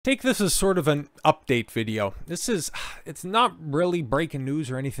Take this as sort of an update video. It's not really breaking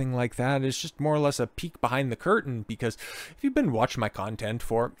news or anything like that. It's just more or less a peek behind the curtain, because if you've been watching my content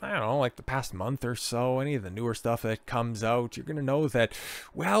for, I don't know, like the past month or so, any of the newer stuff that comes out, you're going to know that,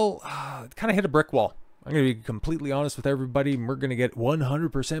 well, it kind of hit a brick wall. I'm going to be completely honest with everybody, and we're going to get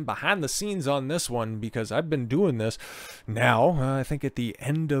 100% behind the scenes on this one, because I've been doing this now, I think at the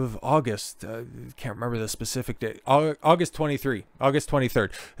end of August, can't remember the specific date, August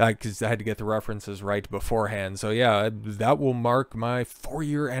 23rd, because I had to get the references right beforehand. So yeah, that will mark my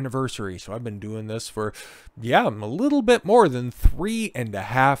 4-year anniversary. So I've been doing this for, yeah, a little bit more than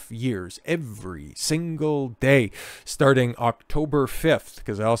 3.5 years, every single day, starting October 5th,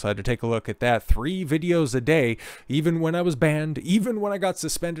 because I also had to take a look at that. 3 videos a day, even when I was banned, even when I got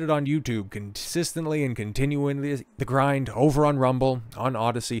suspended on YouTube, consistently and continuing the grind over on Rumble, on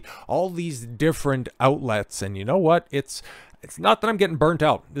Odyssey, all these different outlets. And you know what? It's not that I'm getting burnt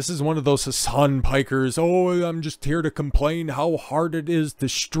out. This is one of those Hassan Pikers, oh, I'm just here to complain how hard it is to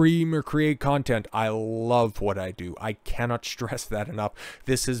stream or create content. I love what I do. I cannot stress that enough.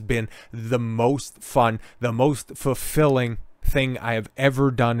 This has been the most fun, the most fulfilling thing I have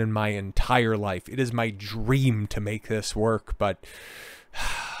ever done in my entire life. It is my dream to make this work, but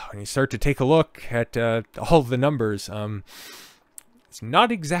when you start to take a look at all the numbers, it's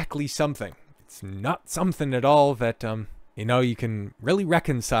not exactly something. It's not something at all that you know, you can really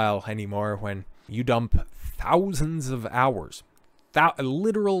reconcile anymore when you dump thousands of hours.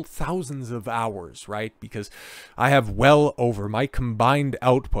 Literal thousands of hours, right? Because I have well over my combined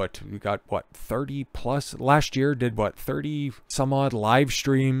output. We got what, 30 plus last year, did what, 30 some odd live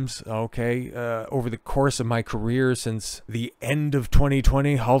streams, okay, over the course of my career since the end of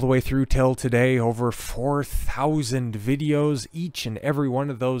 2020 all the way through till today. Over 4,000 videos, each and every one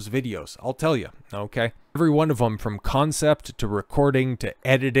of those videos, I'll tell you, okay? Every one of them, from concept to recording to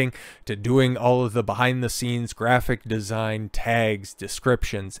editing to doing all of the behind the scenes graphic design, tags,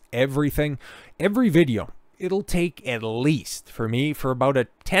 descriptions, everything, every video. It'll take at least, for me, for about a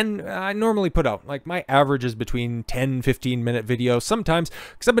 10, I normally put out, like my average is between 10-15 minute videos sometimes,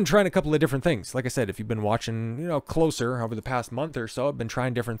 because I've been trying a couple of different things. Like I said, if you've been watching, you know, closer over the past month or so, I've been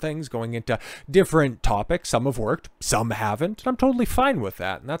trying different things, going into different topics. Some have worked, some haven't, and I'm totally fine with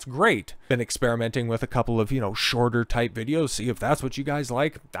that, and that's great. Been experimenting with a couple of, you know, shorter type videos, see if that's what you guys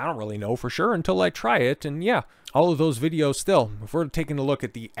like. I don't really know for sure until I try it, and yeah, all of those videos still, if we're taking a look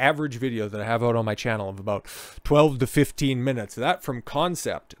at the average video that I have out on my channel of about 12 to 15 minutes, that's from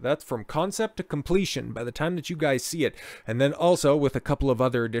concept to completion by the time that you guys see it. And then also with a couple of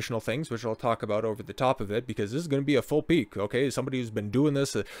other additional things, which I'll talk about over the top of it, because this is going to be a full peak, okay? Somebody who's been doing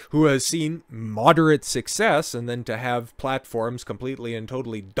this, who has seen moderate success, and then to have platforms completely and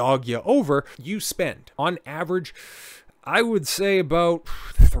totally dog you over, you spend, on average, I would say about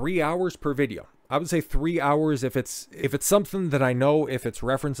 3 hours per video. I would say 3 hours if it's something that I know, if it's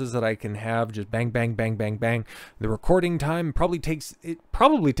references that I can have, just bang, bang, bang, bang, bang. The recording time probably takes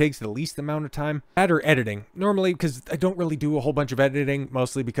the least amount of time. That or editing. Normally, because I don't really do a whole bunch of editing,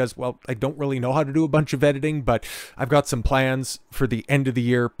 mostly because, well, I don't really know how to do a bunch of editing, but I've got some plans for the end of the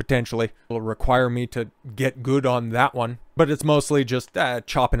year, potentially. It'll require me to get good on that one. But it's mostly just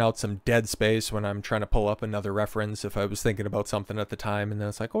chopping out some dead space when I'm trying to pull up another reference if I was thinking about something at the time, and then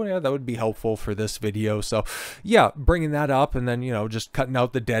it's like, oh yeah, that would be helpful for this video. So yeah, bringing that up, and then, you know, just cutting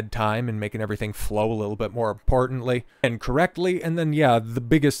out the dead time and making everything flow a little bit more importantly and correctly. And then yeah, the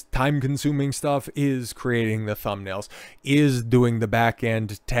biggest time consuming stuff is creating the thumbnails, is doing the back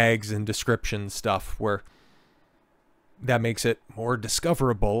end tags and description stuff, where that makes it more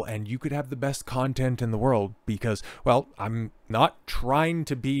discoverable, and you could have the best content in the world because, well, I'm not trying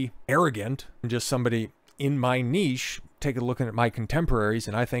to be arrogant. I'm just somebody in my niche. Take a look at my contemporaries,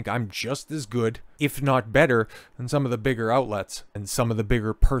 and I think I'm just as good, if not better, than some of the bigger outlets and some of the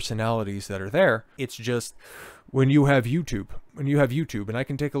bigger personalities that are there. It's just when you have YouTube, and I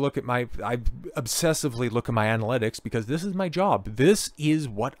can take a look at I obsessively look at my analytics, because this is my job. This is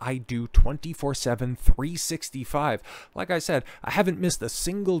what I do 24/7, 365. Like I said, I haven't missed a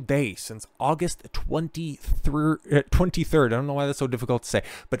single day since August 23rd. I don't know why that's so difficult to say,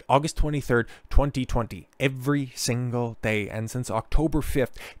 but August 23rd, 2020, every single day. And since October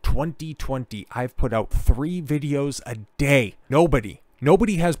 5th, 2020, I've put out 3 videos a day. Nobody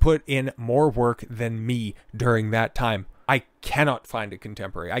has put in more work than me during that time. I cannot find a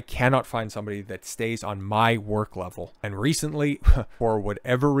contemporary. I cannot find somebody that stays on my work level. And recently, for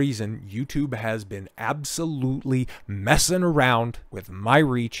whatever reason, YouTube has been absolutely messing around with my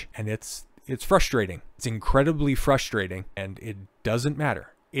reach, and it's frustrating. It's incredibly frustrating, and it doesn't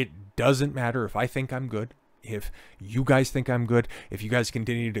matter. It doesn't matter if I think I'm good. If you guys think I'm good, if you guys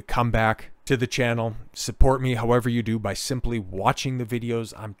continue to come back to the channel, support me however you do by simply watching the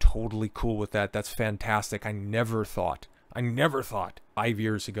videos, I'm totally cool with that. That's fantastic. I never thought 5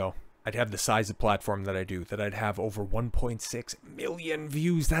 years ago I'd have the size of platform that I do, that I'd have over 1.6 million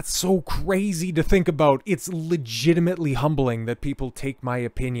views. That's so crazy to think about. It's legitimately humbling that people take my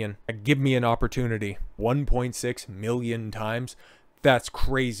opinion and give me an opportunity 1.6 million times. That's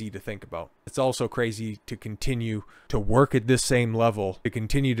crazy to think about. It's also crazy to continue to work at this same level, to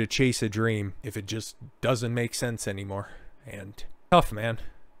continue to chase a dream if it just doesn't make sense anymore. And tough, man.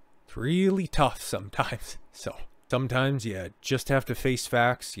 It's really tough sometimes. So sometimes you just have to face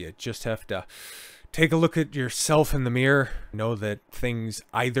facts. You just have to take a look at yourself in the mirror. Know that things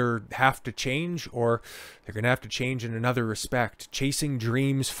either have to change or they're going to have to change in another respect. Chasing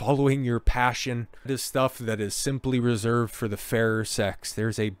dreams, following your passion, is stuff that is simply reserved for the fairer sex.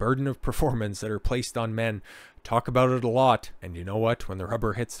 There's a burden of performance that are placed on men. Talk about it a lot. And you know what? When the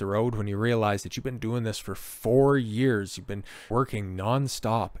rubber hits the road, when you realize that you've been doing this for 4 years, you've been working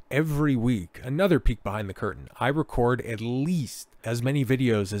nonstop every week. Another peek behind the curtain. I record at least as many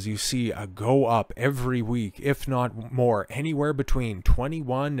videos as you see go up every week, if not more, anywhere between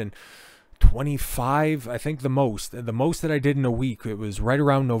 21 and 25. I think the most that I did in a week, it was right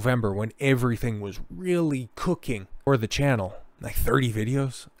around November when everything was really cooking for the channel. Like 30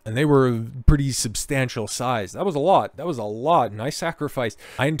 videos, and they were a pretty substantial size. That was a lot. And I sacrificed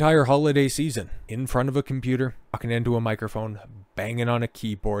my entire holiday season in front of a computer, talking into a microphone, banging on a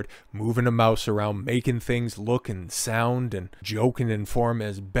keyboard, moving a mouse around, making things look and sound and joke and inform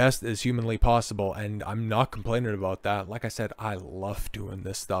as best as humanly possible. And I'm not complaining about that. Like I said, I love doing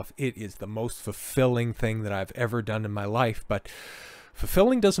this stuff. It is the most fulfilling thing that I've ever done in my life. But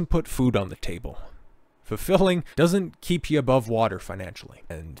fulfilling doesn't put food on the table. Fulfilling doesn't keep you above water financially,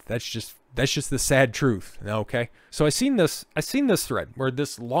 and that's just the sad truth. Okay, so I seen this thread where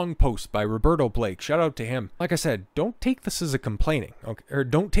this long post by Roberto Blake, shout out to him. Like I said, don't take this as a complaining, okay? Or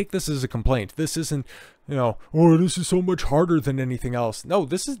don't take this as a complaint. This isn't, oh, this is so much harder than anything else. No,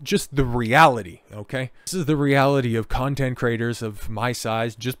 this is just the reality. Okay, this is the reality of content creators of my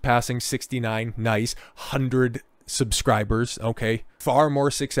size, just passing 69 nice 100 subscribers. Okay, far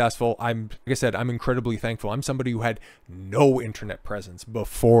more successful. Like I said, I'm incredibly thankful. I'm somebody who had no internet presence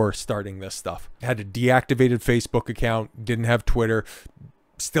before starting this stuff. I had a deactivated Facebook account, didn't have Twitter,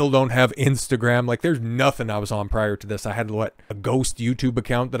 still don't have Instagram. Like, there's nothing I was on prior to this. I had a ghost YouTube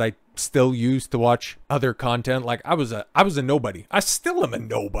account that I still use to watch other content. Like, I was a nobody. I still am a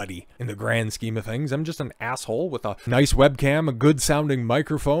nobody in the grand scheme of things. I'm just an asshole with a nice webcam, a good sounding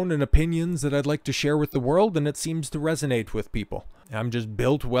microphone, and opinions that I'd like to share with the world, and it seems to resonate with people. I'm just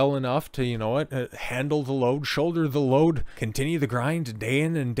built well enough to, you know what, handle the load, shoulder the load, continue the grind day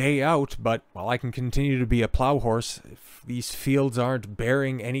in and day out. But while I can continue to be a plow horse, if these fields aren't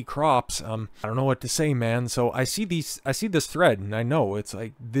bearing any crops, I don't know what to say, man. So I see this thread, and I know it's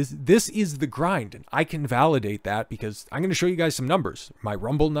like this is the grind, and I can validate that because I'm going to show you guys some numbers, my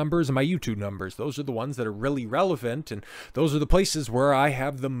Rumble numbers and my YouTube numbers. Those are the ones that are really relevant, and those are the places where I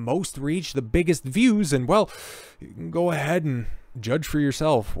have the most reach, the biggest views. And well, you can go ahead and judge for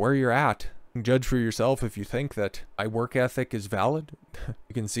yourself where you're at. Judge for yourself if you think that my work ethic is valid.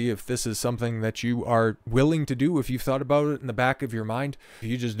 You can see if this is something that you are willing to do, if you've thought about it in the back of your mind. If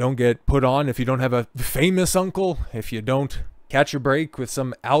you just don't get put on, if you don't have a famous uncle, if you don't catch a break with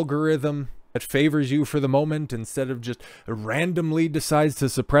some algorithm that favors you for the moment instead of just randomly decides to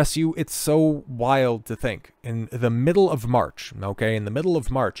suppress you. It's so wild to think. In the middle of March, okay, in the middle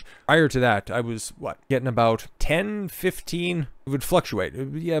of March, prior to that, I was, getting about 10, 15, it would fluctuate.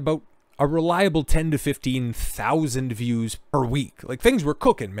 Yeah, about a reliable 10 to 15,000 views per week. Like, things were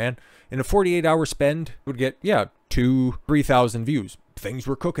cooking, man. In a 48-hour spend, it would get, 2,000-3,000 views. Things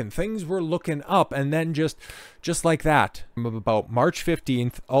were cooking, things were looking up, and then just like that, from about March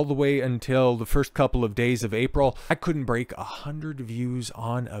 15th all the way until the first couple of days of April, I couldn't break 100 views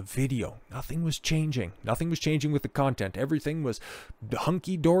on a video. Nothing was changing. Nothing was changing with the content. Everything was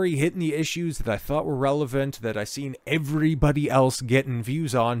hunky-dory, hitting the issues that I thought were relevant, that I seen everybody else getting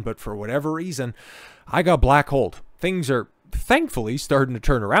views on, but for whatever reason, I got black-holed. Things are thankfully starting to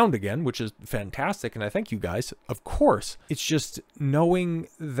turn around again, which is fantastic, and I thank you guys, of course. It's just knowing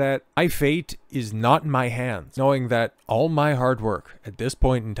that my fate is not in my hands, knowing that all my hard work at this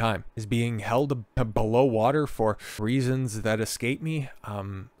point in time is being held below water for reasons that escape me.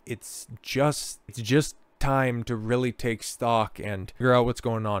 It's just time to really take stock and figure out what's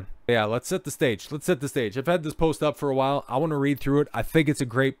going on. Yeah, let's set the stage. I've had this post up for a while. I want to read through it. I think it's a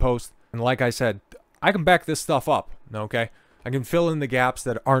great post, and like I said, I can back this stuff up, okay? I can fill in the gaps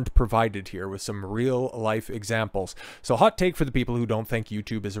that aren't provided here with some real life examples. So hot take for the people who don't think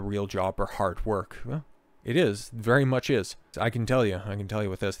YouTube is a real job or hard work. Well, it is, very much is. I can tell you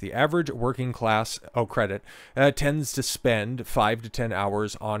with this, the average working class, tends to spend 5 to 10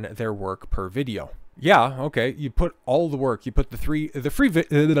 hours on their work per video. Yeah, okay, you put all the work, you put the three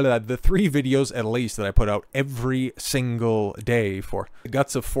videos at least that I put out every single day for the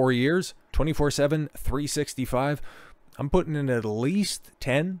guts of 4 years, 24/7, 365. I'm putting in at least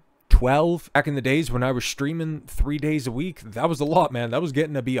 10, 12. Back in the days when I was streaming 3 days a week, that was a lot, man. That was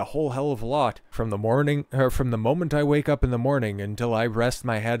getting to be a whole hell of a lot. From the moment I wake up in the morning until I rest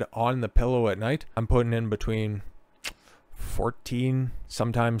my head on the pillow at night, I'm putting in between 14,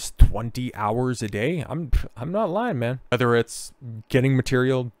 sometimes 20 hours a day. I'm not lying, man. Whether it's getting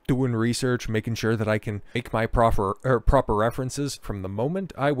material, doing research, making sure that I can make my proper references. From the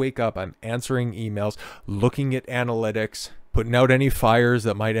moment I wake up, I'm answering emails, looking at analytics, putting out any fires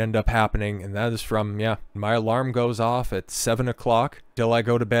that might end up happening. And that is from, yeah, my alarm goes off at 7 o'clock till I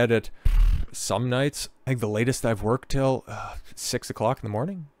go to bed at, some nights, I think the latest I've worked till 6 o'clock in the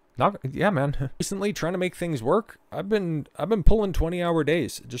morning. Yeah, man. Recently, trying to make things work, I've been pulling 20-hour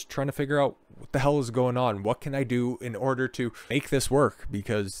days, just trying to figure out what the hell is going on. What can I do in order to make this work?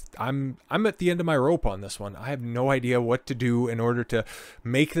 Because I'm at the end of my rope on this one. I have no idea what to do in order to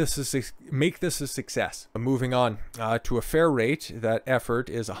make this a success. Moving on to a fair rate, that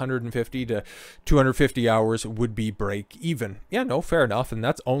effort is 150 to 250 hours would be break even. Yeah, no, fair enough. And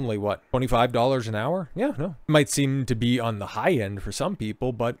that's only what, $25 an hour? Yeah, no. Might seem to be on the high end for some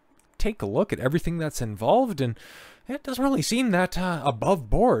people, but take a look at everything that's involved, and it doesn't really seem that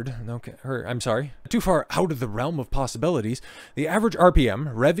above board. Okay, or I'm sorry, too far out of the realm of possibilities. The average RPM,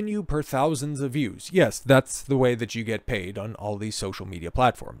 revenue per thousands of views. Yes, that's the way that you get paid on all these social media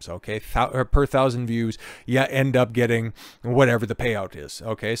platforms. Okay, per thousand views, you end up getting whatever the payout is.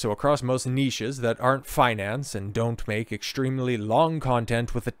 Okay, so across most niches that aren't finance and don't make extremely long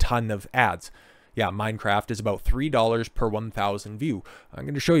content with a ton of ads. Yeah, Minecraft is about $3 per 1,000 view. I'm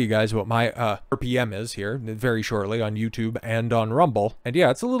going to show you guys what my RPM is here very shortly on YouTube and on Rumble. And yeah,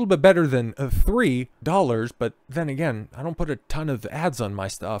 it's a little bit better than $3, but then again, I don't put a ton of ads on my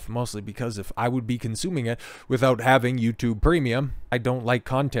stuff, mostly because if I would be consuming it without having YouTube Premium, I don't like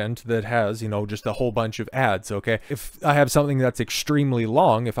content that has, you know, just a whole bunch of ads, okay? If I have something that's extremely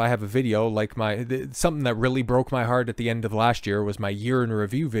long, if I have a video like something that really broke my heart at the end of last year was my year in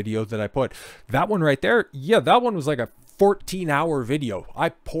review video that I put. That one right there, yeah, that one was like a 14-hour video. I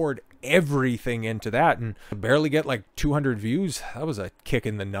poured everything into that and barely get like 200 views. That was a kick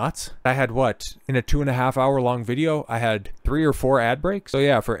in the nuts. I had what, in a 2.5 hour long video, I had 3 or 4 ad breaks. So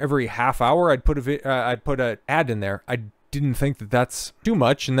yeah, for every half hour, I'd put an ad in there. I didn't think that that's too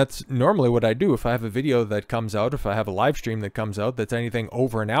much, and that's normally what I do. If I have a video that comes out, if I have a live stream that comes out that's anything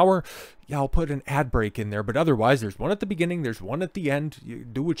over an hour, yeah, I'll put an ad break in there. But otherwise, there's one at the beginning, there's one at the end. You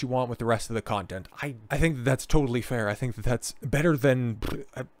do what you want with the rest of the content. I think that that's totally fair. I think that that's better than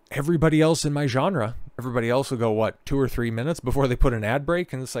everybody else in my genre. Everybody else will go, what, 2 or 3 minutes before they put an ad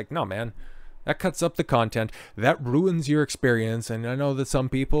break? And it's like, no, man. That cuts up the content. That ruins your experience. And I know that some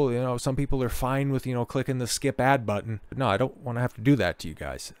people are fine with, clicking the skip ad button. But no, I don't want to have to do that to you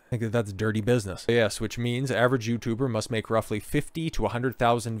guys. I think that that's dirty business. Yes, which means average YouTuber must make roughly 50 to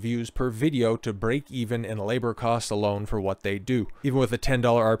 100,000 views per video to break even in labor costs alone for what they do. Even with a $10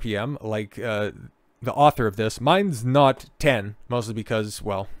 RPM, like the author of this, mine's not 10, mostly because,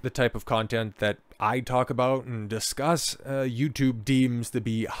 well, the type of content that I talk about and discuss, YouTube deems to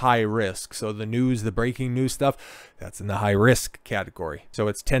be high risk. So the news, the breaking news stuff, that's in the high risk category. So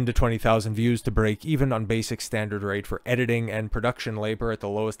it's 10 to 20,000 views to break even on basic standard rate for editing and production labor at the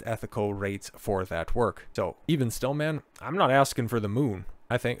lowest ethical rates for that work. So even still, man, I'm not asking for the moon.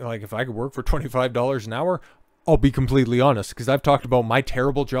 I think, like, if I could work for $25 an hour, I'll be completely honest, because I've talked about my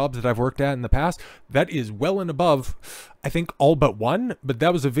terrible jobs that I've worked at in the past. That is well and above, I think, all but one. But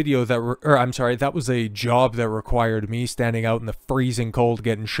that was a video that was a job that required me standing out in the freezing cold,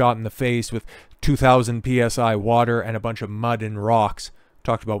 getting shot in the face with 2,000 PSI water and a bunch of mud and rocks.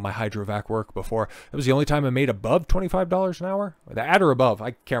 Talked about my hydrovac work before. That was the only time I made above $25 an hour. At or above,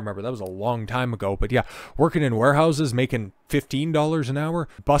 I can't remember. That was a long time ago. But yeah, working in warehouses, making $15 an hour,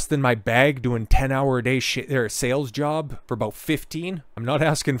 busting my bag, doing 10-hour a day sales job for about 15. I'm not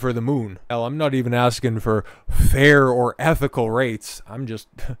asking for the moon. Hell, I'm not even asking for fair or ethical rates. I'm just,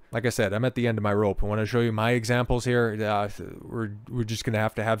 like I said, I'm at the end of my rope. I want to show you my examples here. We're just gonna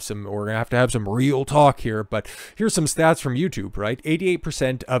have to have some real talk here. But here's some stats from YouTube, right? 88%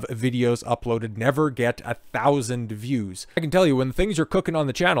 90% of videos uploaded never get 1,000 views. I can tell you, when things are cooking on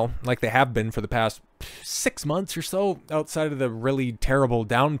the channel, like they have been for the past 6 months or so, outside of the really terrible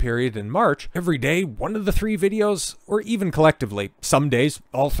down period in March, every day, one of the 3 videos, or even collectively, some days,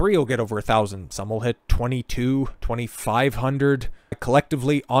 all 3 will get over 1,000. Some will hit 22, 2,500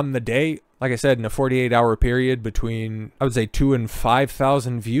 collectively on the day. Like I said, in a 48-hour period between, I would say, 2,000 and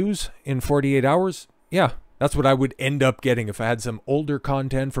 5,000 views in 48 hours. Yeah, that's what I would end up getting if I had some older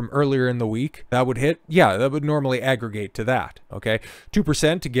content from earlier in the week. That would hit, yeah, that would normally aggregate to that, okay?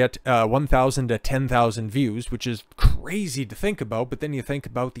 2% to get 1,000 to 10,000 views, which is crazy to think about, but then you think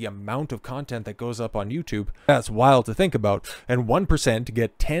about the amount of content that goes up on YouTube. That's wild to think about. And 1% to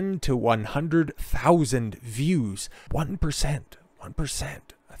get 10 to 100,000 views. 1%.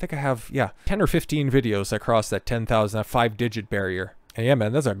 I think I have, yeah, 10 or 15 videos that cross that 10,000, that 5-digit barrier. And yeah,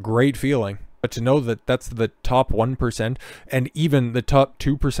 man, that's a great feeling. But to know that that's the top 1% and even the top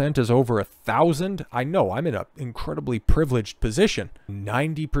 2% is over 1,000, I know I'm in an incredibly privileged position.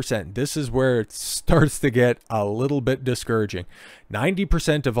 90%. This is where it starts to get a little bit discouraging.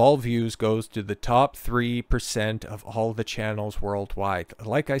 90% of all views goes to the top 3% of all the channels worldwide.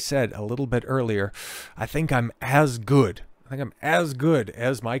 Like I said a little bit earlier, I think I'm as good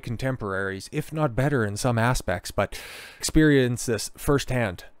as my contemporaries, if not better in some aspects, but experience this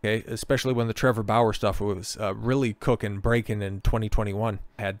firsthand, okay? Especially when the Trevor Bauer stuff was really cooking, breaking in 2021.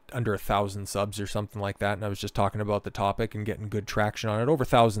 I had under 1,000 subs or something like that, and I was just talking about the topic and getting good traction on it, over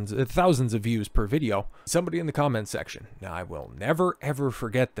thousands of views per video. Somebody in the comments section, now I will never ever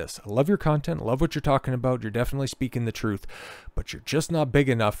forget this. I love your content, love what you're talking about, you're definitely speaking the truth, but you're just not big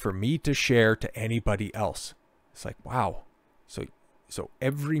enough for me to share to anybody else. It's like, wow. So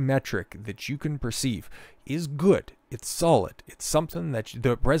every metric that you can perceive is good. It's solid. It's something that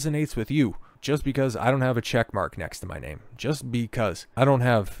resonates with you. Just because I don't have a check mark next to my name. Just because I don't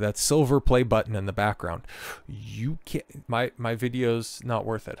have that silver play button in the background. You can't. My video's not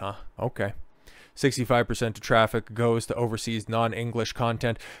worth it, huh? Okay. 65% of traffic goes to overseas non-English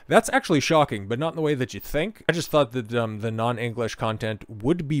content. That's actually shocking, but not in the way that you think. I just thought that the non-English content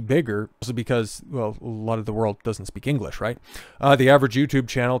would be bigger, also because, well, a lot of the world doesn't speak English, right? The average YouTube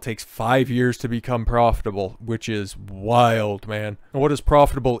channel takes 5 years to become profitable, which is wild, man. And what does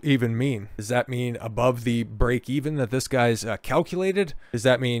profitable even mean? Does that mean above the break-even that this guy's calculated? Does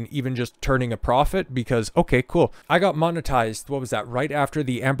that mean even just turning a profit? Because, okay, cool. I got monetized, what was that, right after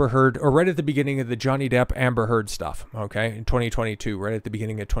the Amber Heard, or right at the beginning of the Johnny Depp Amber Heard stuff, okay, in 2022, right at the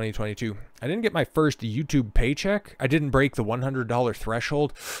beginning of 2022. I didn't get my first YouTube paycheck. I didn't break the $100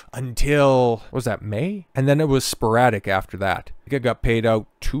 threshold until, what was that, May? And then it was sporadic after that. I think I got paid out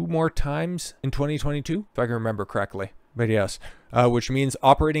 2 more times in 2022, if I can remember correctly. But yes, which means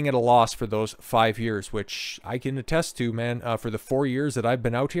operating at a loss for those 5 years, which I can attest to, man. For the 4 years that I've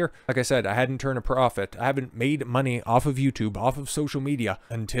been out here, like I said, I hadn't turned a profit. I haven't made money off of YouTube, off of social media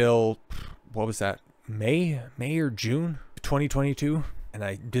until, what was that, May or June 2022, and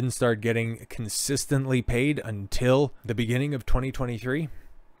I didn't start getting consistently paid until the beginning of 2023.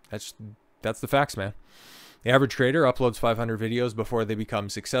 That's the facts, man. The average creator uploads 500 videos before they become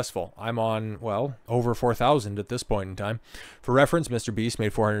successful. I'm on, well, over 4,000 at this point in time. For reference, Mr. Beast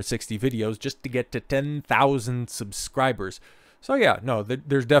made 460 videos just to get to 10,000 subscribers. So yeah, no,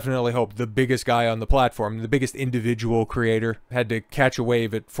 there's definitely hope. The biggest guy on the platform, the biggest individual creator, had to catch a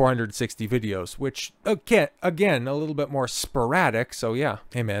wave at 460 videos, which, again, a little bit more sporadic. So yeah,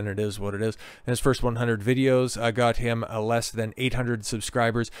 hey man, it is what it is. And his first 100 videos got him less than 800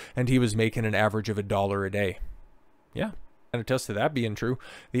 subscribers, and he was making an average of $1 a day. Yeah. And attest to that being true.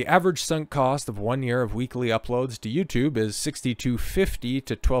 The average sunk cost of 1 year of weekly uploads to YouTube is $6,250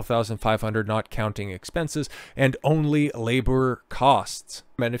 to $12,500, not counting expenses and only labor costs.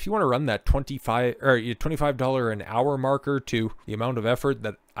 And if you want to run that $25 an hour marker to the amount of effort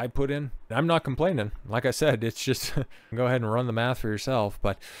that I put in, I'm not complaining. Like I said, it's just go ahead and run the math for yourself.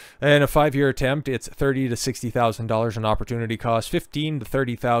 But in a 5-year attempt, it's $30,000 to $60,000 in opportunity cost, $15,000 to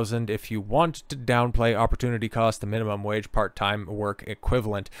 $30,000 if you want to downplay opportunity cost, the minimum wage part-time work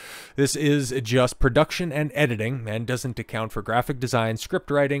equivalent. This is just production and editing and doesn't account for graphic design, script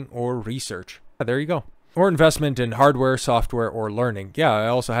writing, or research. There you go. Or investment in hardware, software, or learning. Yeah, I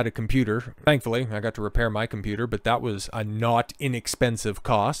also had a computer. Thankfully, I got to repair my computer, but that was a not inexpensive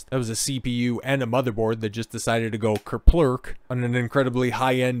cost. That was a CPU and a motherboard that just decided to go kerplurk on an incredibly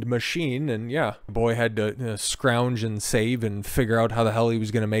high-end machine. And yeah, the boy had to scrounge and save and figure out how the hell he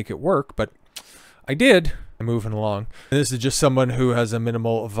was going to make it work. But I did. moving along. And this is just someone who has a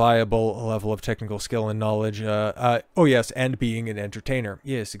minimal viable level of technical skill and knowledge. Oh yes, and being an entertainer.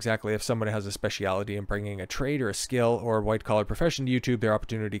 Yes, exactly. If someone has a speciality in bringing a trade or a skill or white collar profession to YouTube, their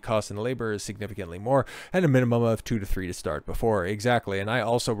opportunity cost and labor is significantly more, and a minimum of 2 to 3 to start before. Exactly. And I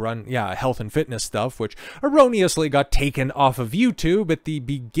also run, health and fitness stuff, which erroneously got taken off of YouTube at the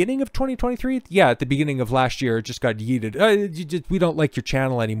beginning of 2023. Yeah, at the beginning of last year, it just got yeeted. We don't like your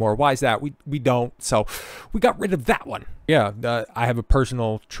channel anymore. Why is that? We don't. So we got rid of that one. Yeah, I have a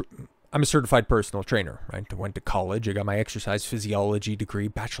I'm a certified personal trainer, right? I went to college. I got my exercise physiology degree,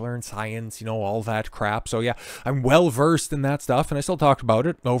 bachelor in science, all that crap. So yeah, I'm well versed in that stuff, and I still talk about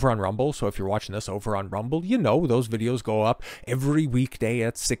it over on Rumble. So if you're watching this over on Rumble, those videos go up every weekday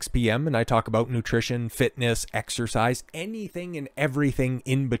at 6 p.m. and I talk about nutrition, fitness, exercise, anything and everything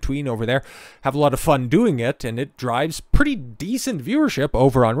in between over there. Have a lot of fun doing it, and it drives pretty decent viewership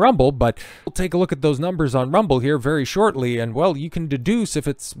over on Rumble, but we'll take a look at those numbers on Rumble here very shortly, and well, you can deduce if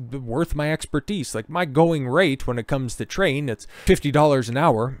it's worth my expertise. Like my going rate when it comes to train, it's $50 an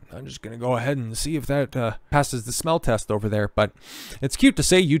hour. I'm just gonna go ahead and see if that passes the smell test over there. But it's cute to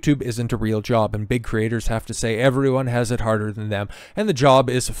say YouTube isn't a real job, and big creators have to say everyone has it harder than them, and the job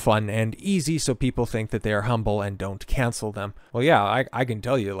is fun and easy, so people think that they are humble and don't cancel them. Well, yeah, I can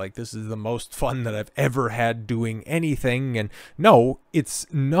tell you, like, this is the most fun that I've ever had doing anything, and no, it's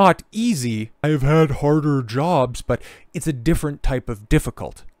not easy. I've had harder jobs, but it's a different type of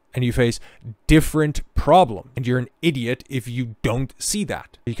difficult, and you face different problem, and you're an idiot if you don't see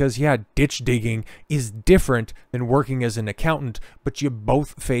that. Because yeah, ditch digging is different than working as an accountant, but you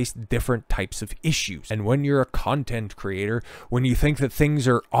both face different types of issues. And when you're a content creator, when you think that things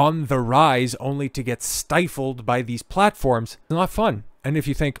are on the rise only to get stifled by these platforms, it's not fun. And if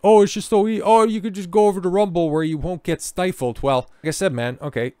you think, oh, it's just so easy, oh, you could just go over to Rumble where you won't get stifled. Well, like I said, man,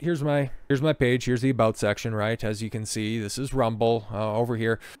 okay, here's my page. Here's the About section, right? As you can see, this is Rumble over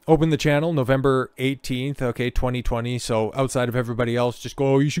here. Open the channel November 18th, okay, 2020. So outside of everybody else, just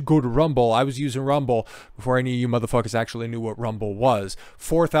go, oh, you should go to Rumble. I was using Rumble before any of you motherfuckers actually knew what Rumble was.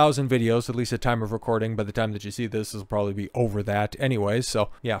 4,000 videos, at least at time of recording. By the time that you see this, will probably be over that anyways. So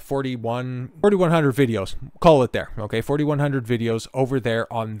yeah, 4,100 videos. Call it there, okay? 4,100 videos over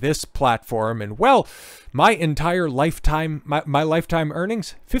there on this platform, and well, my entire lifetime, my lifetime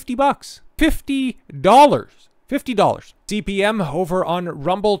earnings, $50. $50. CPM over on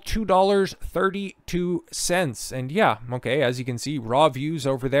Rumble, $2.32. And yeah, okay, as you can see, raw views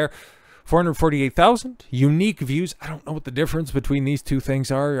over there, 448,000. Unique views, I don't know what the difference between these two things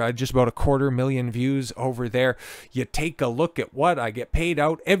are. Just about 250,000 views over there. You take a look at what I get paid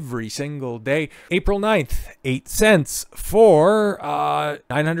out every single day. April 9th, 8 cents for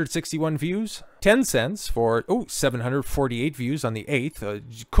 961 views. 10 cents for 748 views on the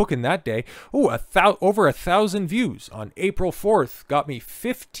 8th, cooking that day. Over 1,000 views on April 4th got me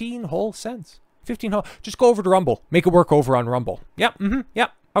 15 whole cents. 15 whole. Just go over to Rumble, make it work over on Rumble. Yep,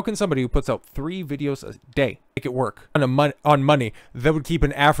 yep. How can somebody who puts out 3 videos a day make it work on money that would keep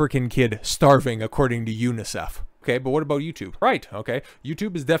an African kid starving, according to UNICEF? Okay, but what about YouTube? Right, okay.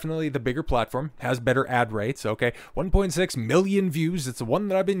 YouTube is definitely the bigger platform, has better ad rates, okay. 1.6 million views. It's the one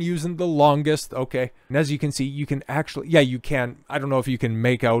that I've been using the longest, okay. And as you can see, you can actually, yeah, you can. I don't know if you can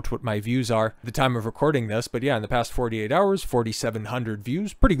make out what my views are at the time of recording this, but yeah, in the past 48 hours, 4,700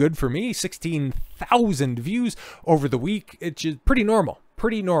 views. Pretty good for me. 16,000 views over the week. It's just pretty normal.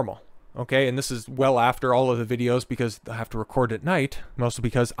 Pretty normal. Okay, and this is well after all of the videos because I have to record at night, mostly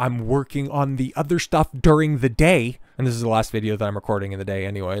because I'm working on the other stuff during the day. And this is the last video that I'm recording in the day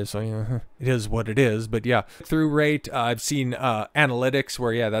anyway, so it is what it is. But yeah, through rate, I've seen analytics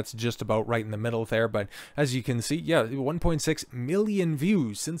where, yeah, that's just about right in the middle there. But as you can see, yeah, 1.6 million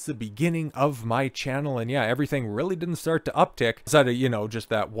views since the beginning of my channel. And yeah, everything really didn't start to uptick. Instead of, just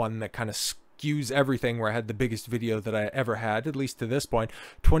that one that kind of skews everything where I had the biggest video that I ever had, at least to this point.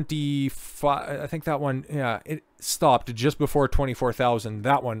 25, I think that one, yeah, it stopped just before 24,000.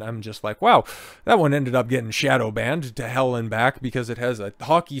 That one, I'm just like, wow, that one ended up getting shadow banned to hell and back because it has a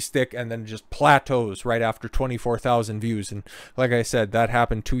hockey stick and then just plateaus right after 24,000 views. And like I said, that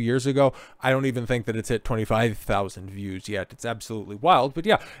happened 2 years ago. I don't even think that it's hit 25,000 views yet. It's absolutely wild. But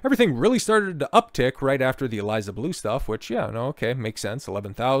yeah, everything really started to uptick right after the Eliza Blue stuff, which, yeah, no, okay, makes sense.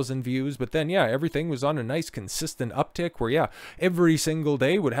 11,000 views. But then, yeah, everything was on a nice consistent uptick where, yeah, every single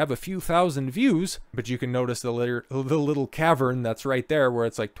day would have a few thousand views. But you can notice the little cavern that's right there where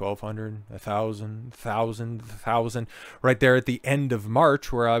it's like 1,200, 1,000, 1,000, 1,000 right there at the end of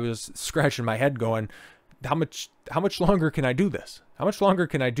March, where I was scratching my head going, how much longer can I do this? How much longer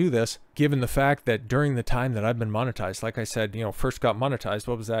can I do this, given the fact that during the time that I've been monetized, like I said, first got monetized,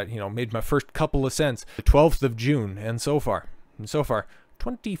 what was that? Made my first couple of cents, the 12th of June, and so far,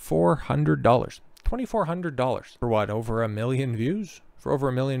 $2,400. $2,400 for what? Over 1 million views? For over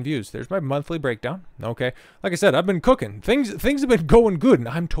 1 million views. There's my monthly breakdown. Okay. Like I said, I've been cooking. Things have been going good, and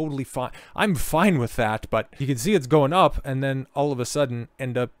I'm totally fine. I'm fine with that, but you can see it's going up, and then all of a sudden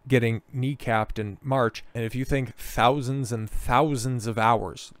end up getting kneecapped in March. And if you think thousands and thousands of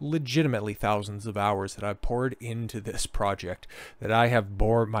hours, legitimately thousands of hours that I've poured into this project, that I have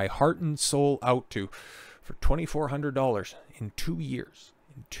bore my heart and soul out to for $2,400 in 2 years.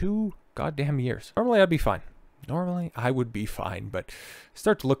 In 2 goddamn years. Normally I'd be fine. Normally I would be fine, but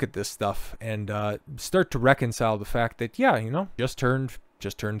start to look at this stuff and start to reconcile the fact that, yeah, just turned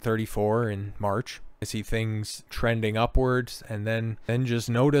 34 in March. I see things trending upwards, and then just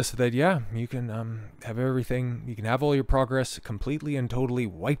notice that, yeah, you can have everything, you can have all your progress completely and totally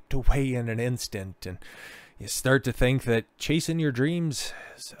wiped away in an instant, and you start to think that chasing your dreams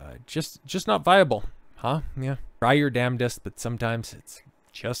is just not viable, huh? Yeah, try your damnedest, but sometimes it's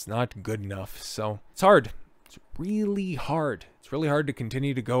just not good enough. So it's hard. It's really hard. It's really hard to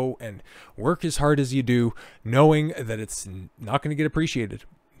continue to go and work as hard as you do, knowing that it's not going to get appreciated,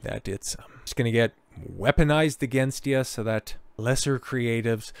 that it's just going to get weaponized against you, so that lesser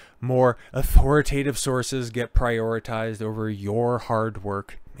creatives, more authoritative sources get prioritized over your hard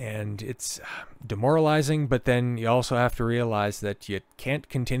work. And it's demoralizing, but then you also have to realize that you can't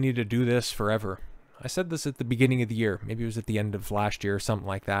continue to do this forever. I said this at the beginning of the year, maybe it was at the end of last year or something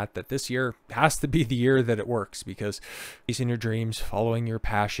like that, that this year has to be the year that it works, because chasing your dreams, following your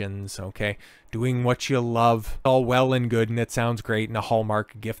passions, okay, doing what you love, all well and good, and it sounds great in a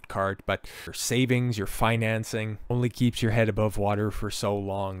Hallmark gift card, but your savings, your financing only keeps your head above water for so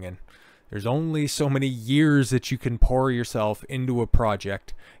long, and there's only so many years that you can pour yourself into a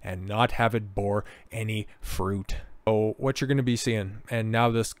project and not have it bore any fruit. So what you're going to be seeing, and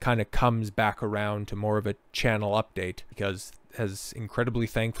now this kind of comes back around to more of a channel update, because as incredibly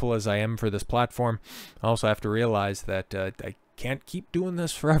thankful as I am for this platform, I also have to realize that I can't keep doing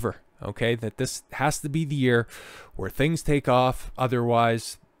this forever, okay? That this has to be the year where things take off,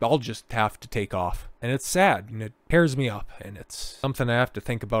 otherwise I'll just have to take off. And it's sad, and it tears me up, and it's something I have to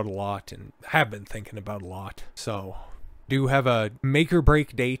think about a lot, and have been thinking about a lot. So, do have a make or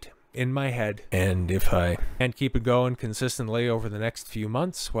break date in my head, and if I can't keep it going consistently over the next few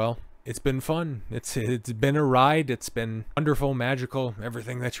months, well, it's been fun. It's been a ride. It's been wonderful, magical,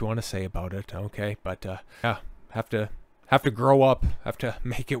 everything that you want to say about it, okay? But yeah, have to grow up, have to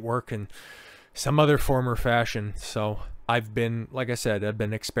make it work in some other form or fashion. So I've been, like I said, I've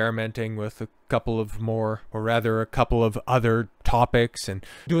been experimenting with a couple of other topics and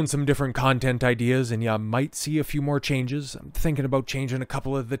doing some different content ideas, and yeah, I might see a few more changes. I'm thinking about changing a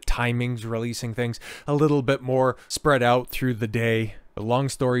couple of the timings, releasing things a little bit more spread out through the day. But long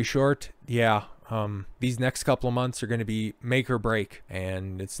story short, yeah, these next couple of months are going to be make or break,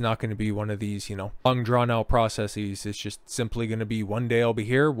 and it's not going to be one of these, long drawn out processes. It's just simply going to be one day I'll be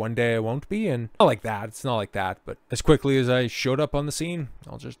here, one day I won't be, and not like that. It's not like that, but as quickly as I showed up on the scene,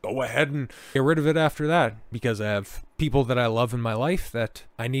 I'll just go ahead and get rid of it after that, because I have people that I love in my life that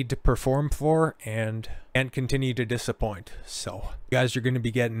I need to perform for and continue to disappoint. So you guys are going to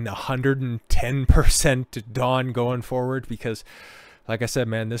be getting 110% Dawn going forward, because like I said,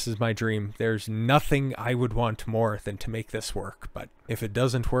 man, this is my dream. There's nothing I would want more than to make this work. But if it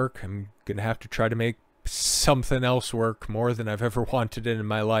doesn't work, I'm going to have to try to make something else work more than I've ever wanted it in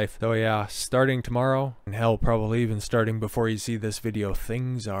my life. So yeah, starting tomorrow, and hell, probably even starting before you see this video,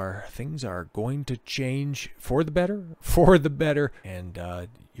 things are going to change for the better, and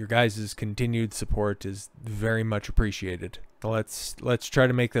your guys' continued support is very much appreciated. Let's try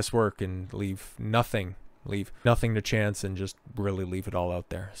to make this work and leave nothing to chance, and just really leave it all out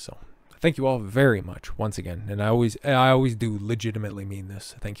there. So thank you all very much once again, and I always do legitimately mean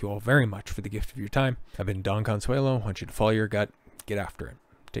this. Thank you all very much for the gift of your time. I've been Don Consuelo. I want you to follow your gut, get after it.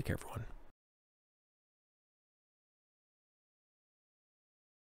 Take care, everyone.